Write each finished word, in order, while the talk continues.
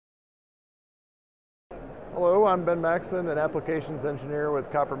Hello, I'm Ben Maxson, an applications engineer with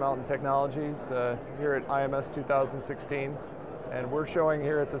Copper Mountain Technologies here at IMS 2016. And we're showing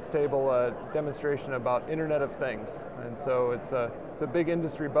here at this table a demonstration about Internet of Things. And so it's a big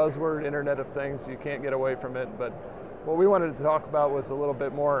industry buzzword, Internet of Things. You can't get away from it. But what we wanted to talk about was a little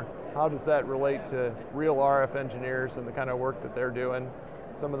bit more, how does that relate to real RF engineers and the kind of work that they're doing?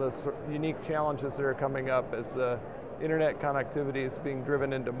 Some of the unique challenges that are coming up as the internet connectivity is being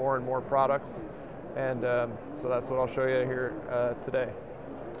driven into more and more products. And so that's what I'll show you here today.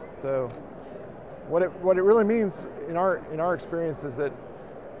 So what it really means in our experience is that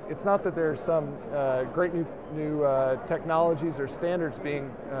it's not that there's some great new technologies or standards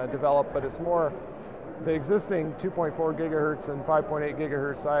being developed, but it's more the existing 2.4 gigahertz and 5.8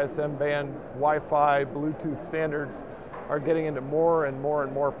 gigahertz ISM band, Wi-Fi, Bluetooth standards are getting into more and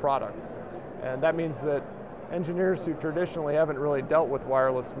more products. And that means that engineers who traditionally haven't really dealt with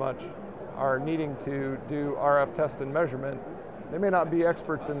wireless much are needing to do RF test and measurement. They may not be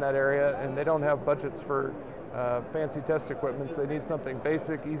experts in that area, and they don't have budgets for fancy test equipment, so they need something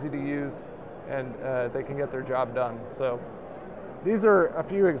basic, easy to use, and they can get their job done. So these are a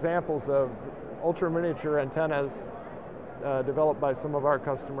few examples of ultra miniature antennas developed by some of our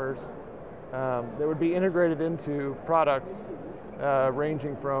customers that would be integrated into products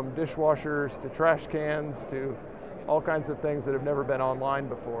ranging from dishwashers to trash cans to all kinds of things that have never been online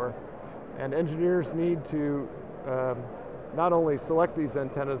before. And engineers need to not only select these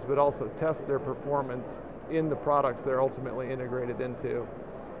antennas, but also test their performance in the products they're ultimately integrated into.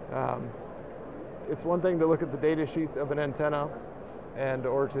 It's one thing to look at the data sheet of an antenna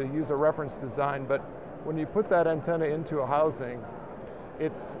or to use a reference design, but when you put that antenna into a housing,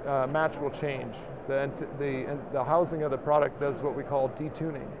 its match will change. The housing of the product does what we call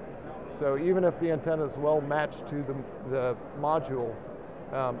detuning. So even if the antenna is well matched to the module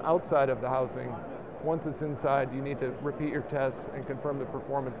outside of the housing, once it's inside, you need to repeat your tests and confirm the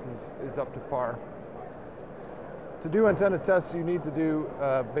performance is up to par. To do antenna tests, you need to do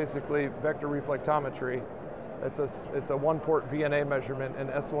basically vector reflectometry. It's a one-port VNA measurement and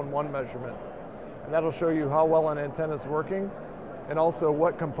S11 measurement. And that'll show you how well an antenna is working and also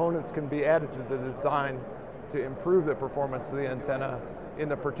what components can be added to the design to improve the performance of the antenna in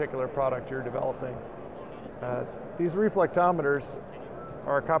the particular product you're developing. These reflectometers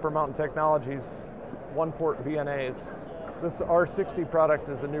are Copper Mountain Technologies one-port VNAs. This R60 product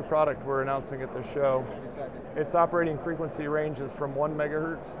is a new product we're announcing at the show. Its operating frequency ranges from 1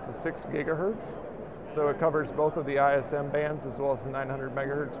 megahertz to 6 gigahertz. So it covers both of the ISM bands as well as the 900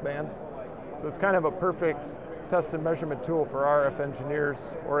 megahertz band. So it's kind of a perfect test and measurement tool for RF engineers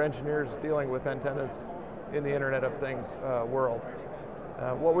or engineers dealing with antennas in the Internet of Things world.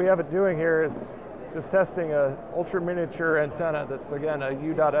 What we have it doing here is just testing a ultra miniature antenna that's again a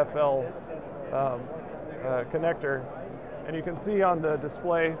U.FL connector, and you can see on the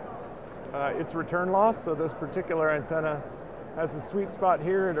display its return loss. So this particular antenna has a sweet spot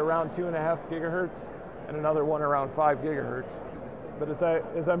here at around 2.5 gigahertz and another one around 5 gigahertz. But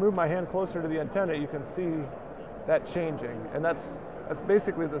as I move my hand closer to the antenna, you can see that changing, and that's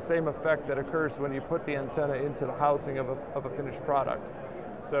basically the same effect that occurs when you put the antenna into the housing of a finished product.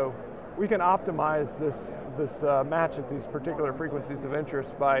 So we can optimize this match at these particular frequencies of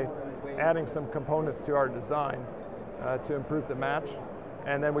interest by adding some components to our design to improve the match,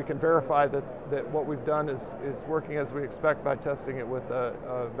 and then we can verify that what we've done is working as we expect by testing it with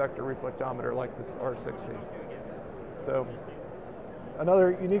a vector reflectometer like this R60. So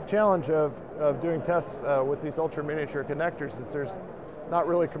another unique challenge of doing tests with these ultra miniature connectors is there's not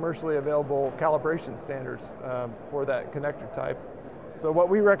really commercially available calibration standards for that connector type. So what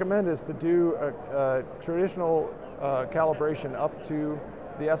we recommend is to do a traditional calibration up to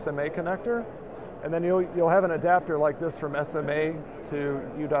the SMA connector, and then you'll have an adapter like this from SMA to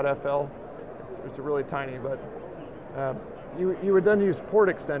U.FL. It's really tiny, but you would then use port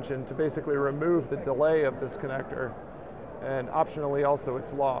extension to basically remove the delay of this connector, and optionally also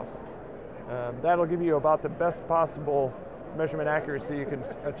its loss. That'll give you about the best possible measurement accuracy you can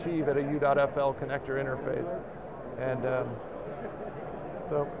achieve at a U.FL connector interface. And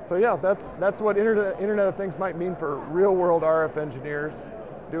so yeah, that's what Internet of Things might mean for real-world RF engineers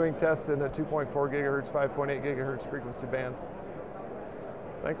doing tests in the 2.4 gigahertz, 5.8 gigahertz frequency bands.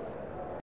 Thanks.